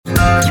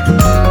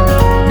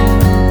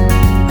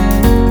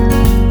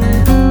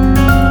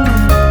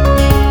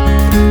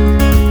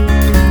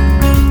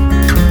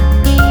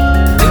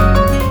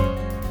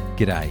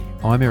G'day,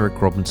 I'm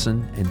Eric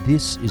Robinson and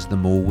this is the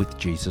More with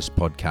Jesus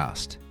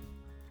podcast.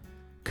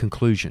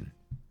 Conclusion,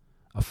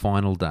 a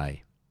final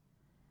day.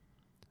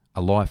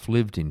 A life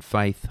lived in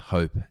faith,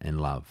 hope and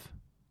love.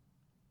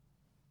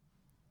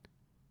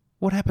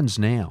 What happens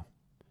now?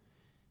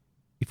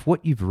 If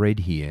what you've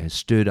read here has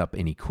stirred up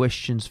any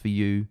questions for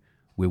you,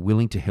 we're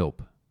willing to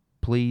help.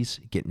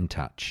 Please get in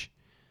touch.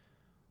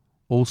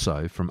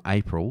 Also, from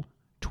April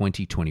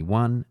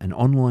 2021, an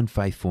online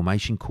faith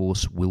formation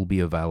course will be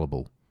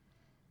available.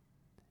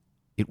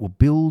 It will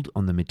build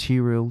on the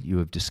material you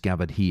have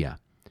discovered here.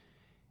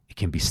 It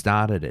can be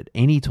started at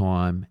any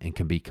time and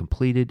can be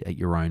completed at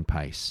your own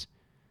pace.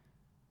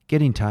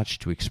 Get in touch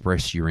to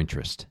express your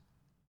interest.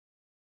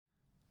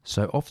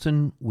 So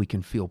often we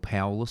can feel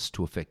powerless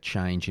to affect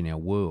change in our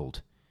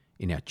world,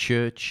 in our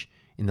church,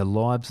 in the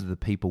lives of the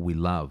people we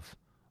love,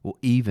 or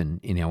even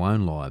in our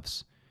own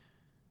lives.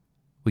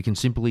 We can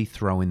simply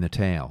throw in the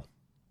towel.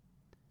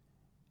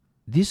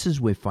 This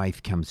is where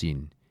faith comes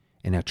in,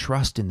 and our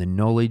trust in the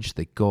knowledge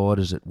that God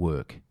is at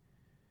work.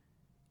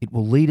 It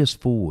will lead us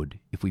forward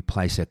if we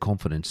place our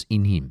confidence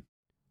in Him.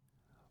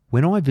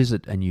 When I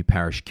visit a new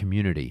parish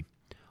community,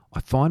 I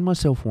find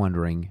myself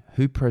wondering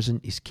who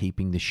present is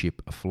keeping the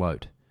ship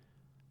afloat,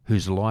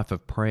 whose life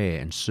of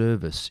prayer and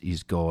service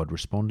is God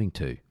responding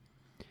to.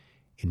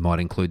 It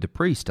might include the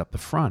priest up the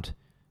front,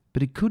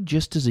 but it could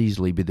just as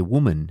easily be the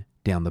woman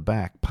down the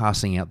back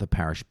passing out the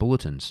parish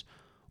bulletins,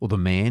 or the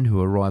man who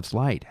arrives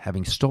late,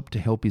 having stopped to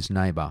help his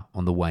neighbour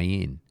on the way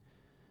in.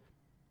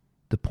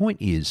 The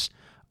point is,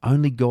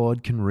 only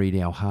God can read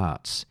our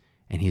hearts,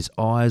 and His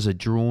eyes are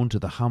drawn to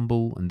the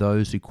humble and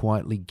those who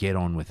quietly get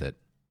on with it.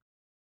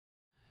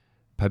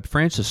 Pope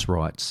Francis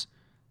writes,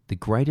 "The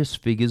greatest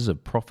figures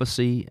of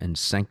prophecy and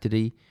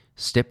sanctity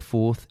step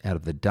forth out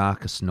of the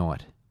darkest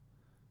night.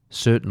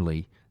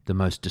 Certainly, the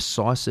most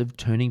decisive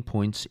turning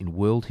points in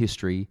world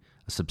history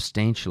are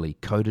substantially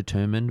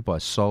co-determined by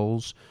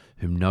souls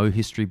whom no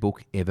history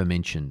book ever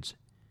mentions.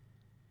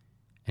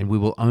 And we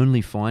will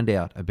only find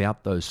out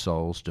about those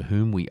souls to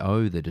whom we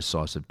owe the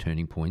decisive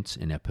turning points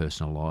in our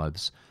personal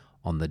lives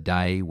on the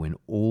day when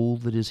all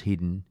that is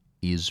hidden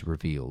is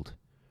revealed."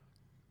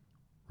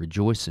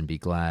 Rejoice and be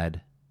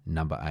glad,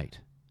 number 8.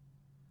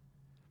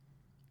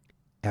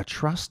 Our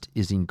trust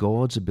is in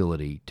God's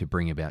ability to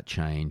bring about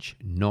change,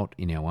 not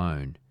in our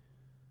own.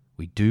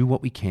 We do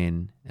what we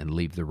can and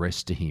leave the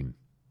rest to Him.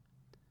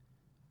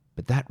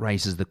 But that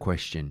raises the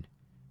question,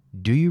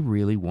 do you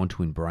really want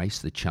to embrace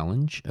the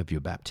challenge of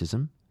your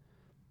baptism?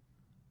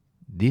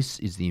 This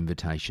is the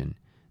invitation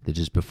that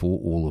is before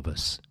all of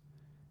us.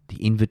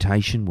 The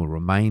invitation will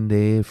remain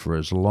there for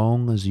as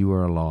long as you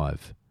are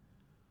alive.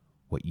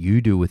 What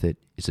you do with it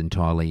is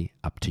entirely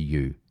up to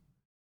you.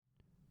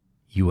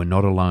 You are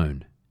not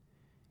alone.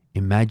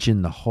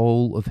 Imagine the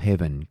whole of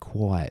heaven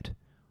quiet,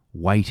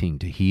 waiting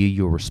to hear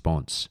your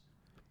response.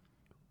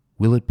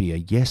 Will it be a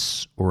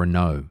yes or a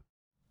no?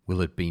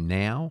 Will it be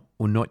now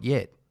or not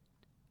yet?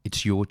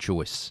 It's your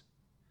choice.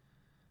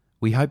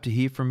 We hope to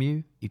hear from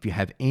you. If you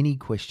have any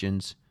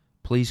questions,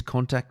 please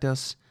contact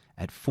us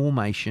at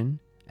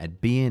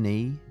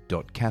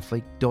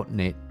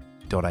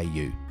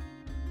formation@bne.catholic.net.au.